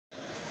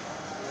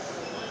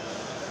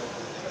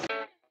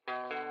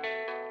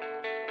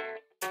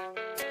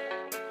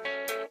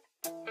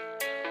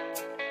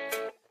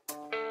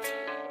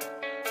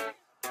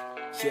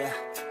yeah.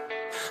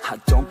 I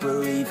don't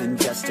believe in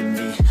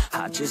destiny,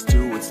 I just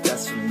do what's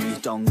best for me.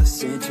 Don't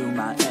listen to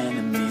my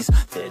enemies,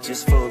 they're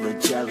just full of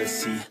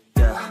jealousy.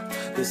 Yeah,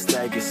 this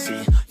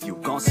legacy, you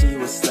gon' see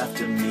what's left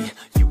of me.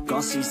 You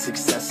gon' see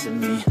success in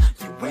me,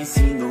 you ain't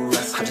seen the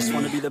rest of me. I just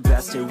wanna be the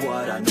best at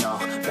what I know,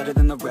 better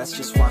than the rest,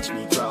 just watch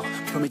me grow.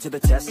 Put me to the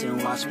test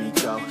and watch me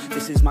go.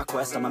 This is my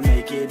quest, I'ma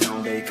make it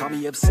known. They call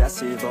me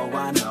obsessive, oh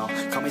I know.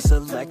 Call me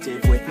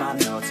selective with my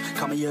notes,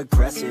 call me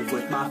aggressive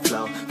with my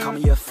flow. Call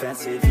me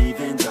offensive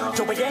even though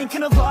Joe, I ain't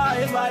gonna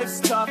lie,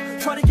 life's tough.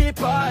 Try to get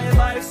by,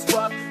 life's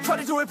rough. Try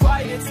to do it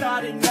right, it's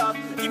not enough.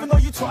 Even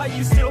though you try,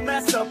 you still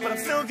mess up. But I'm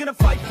still gonna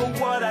fight for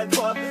what I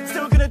love.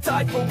 Still gonna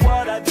die for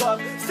what I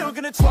love. Still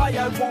gonna try,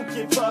 I won't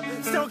give up.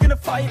 Still gonna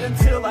fight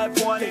until I've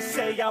won. They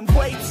say I'm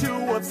way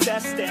too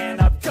obsessed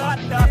and I've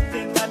got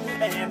nothing left.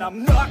 And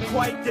I'm not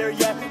quite there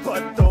yet,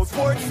 but those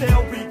words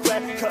they'll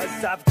regret.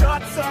 Cause I've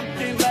got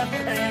something left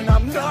and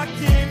I'm not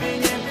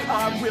giving in.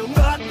 I will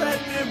not let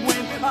them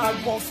win, I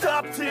won't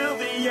stop till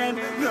the end,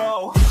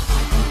 no.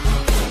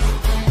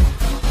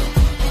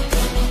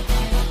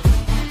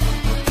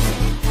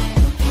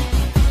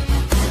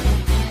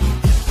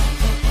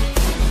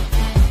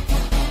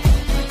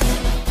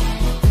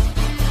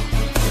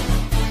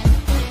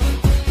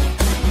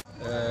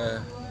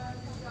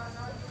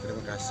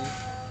 Terima kasih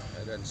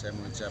dan saya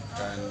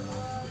mengucapkan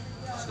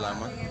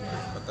selamat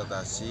Kota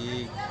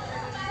Tasik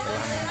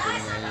telah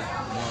mempunyai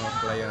mall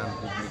pelayanan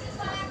publik.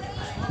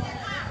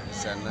 Di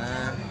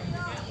sana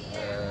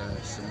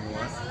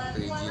semua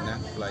perizinan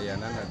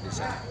pelayanan ada di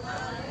sana.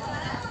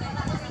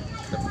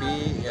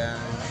 Tapi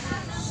yang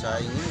saya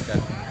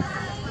inginkan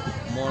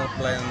mall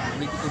pelayanan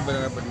publik itu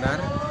benar-benar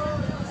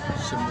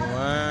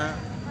semua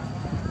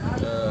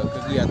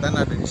kegiatan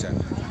ada di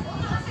sana.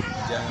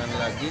 Jangan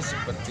lagi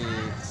seperti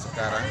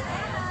sekarang,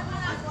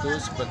 itu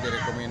seperti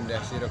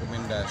rekomendasi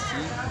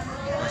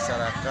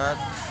masyarakat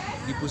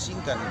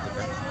dipusingkan gitu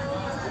kan,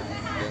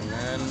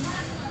 dengan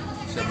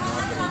semua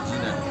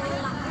perizinan.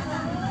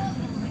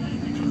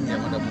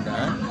 Ya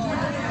mudah-mudahan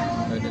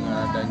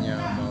dengan adanya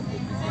mall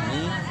publik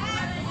ini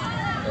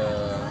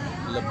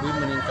lebih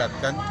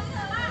meningkatkan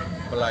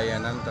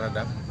pelayanan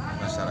terhadap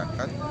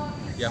masyarakat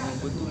yang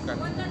membutuhkan,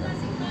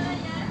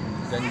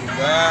 dan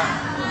juga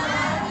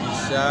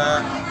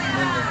bisa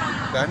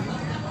menertibkan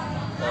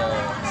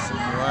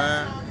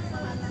semua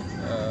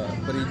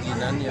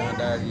perizinan yang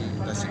ada di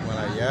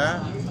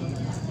Tasikmalaya,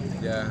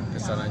 ya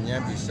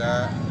kesananya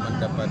bisa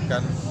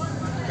mendapatkan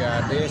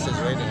PAD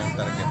sesuai dengan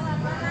target.